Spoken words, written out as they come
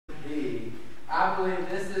I believe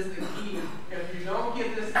this is the key. If you don't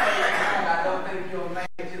get this stage right, I don't think you'll make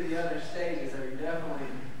it to the other stages, or you definitely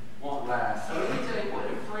won't last. So let me tell you, what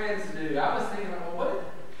do friends do? I was thinking, well,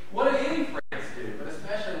 what do any friends do? But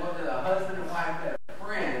especially, what do a husband and wife that are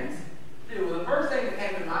friends do? Well, the first thing that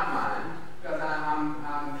came to my mind, because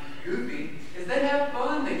I'm goofy, is they have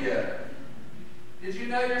fun together. Did you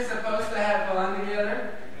know you're supposed to have fun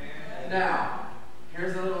together? Now,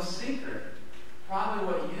 here's a little secret. Probably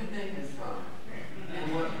what you think is fun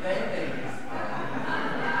and what they think is fun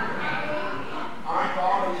aren't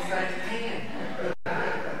all the same hand.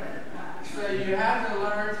 So you have to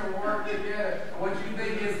learn to work together. What you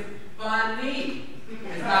think is funny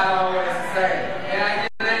is not always the same. And I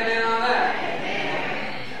get an amen on that.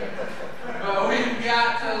 But we've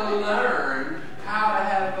got to learn how to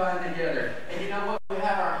have fun together. And you know what? We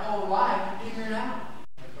have our whole life to figure it out.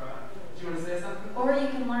 Do you want to say something? Or you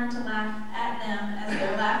can learn to laugh at them as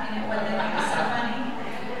they're laughing at what they think is so funny.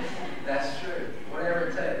 That's true. Whatever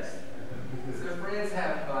it takes. So friends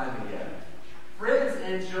have fun together. Friends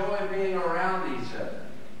enjoy being around each other.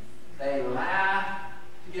 They laugh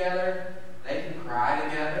together. They can cry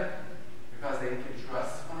together because they can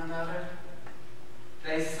trust one another.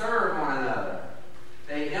 They serve one another.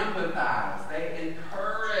 They empathize. They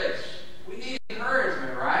encourage. We need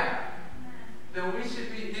encouragement, right? Then we should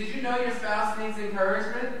be. Did you know your spouse needs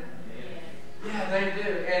encouragement? Yeah, they do.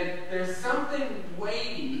 And there's something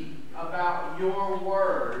weighty about your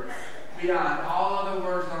words beyond all other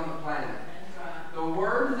words on the planet. The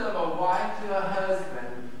words of a wife to a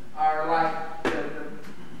husband are like the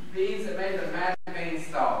beans that made the magic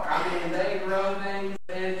beanstalk. I mean, they grow things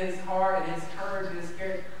in his heart and his courage and his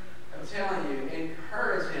character. I'm telling you,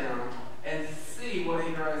 encourage him and see what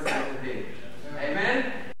he grows up to be.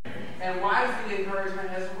 Amen? And wives need encouragement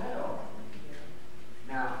as well.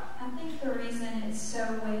 Now, I think the reason it's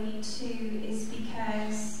so weighty too is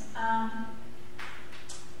because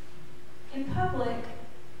in public,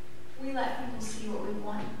 we let people see what we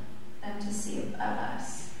want them to see of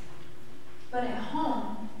us. But at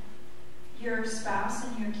home, your spouse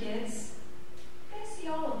and your kids, they see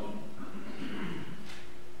all of you.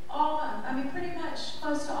 Pretty much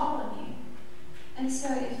close to all of you. And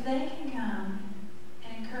so if they can come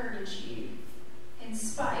and encourage you in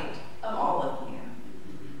spite of all of you,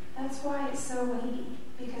 that's why it's so weighty,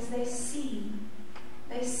 because they see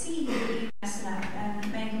you messing up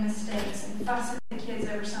and making mistakes and fussing at the kids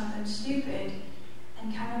over something stupid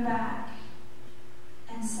and coming back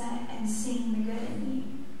and seeing the good in you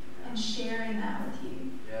and sharing that with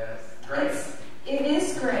you. Yes, grace. It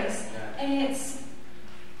is grace. Yeah. And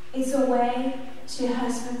it's a way to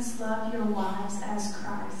husbands love your wives as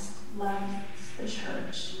Christ loves the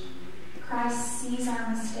church. Christ sees our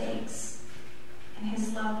mistakes, and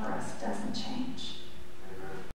his love for us doesn't change.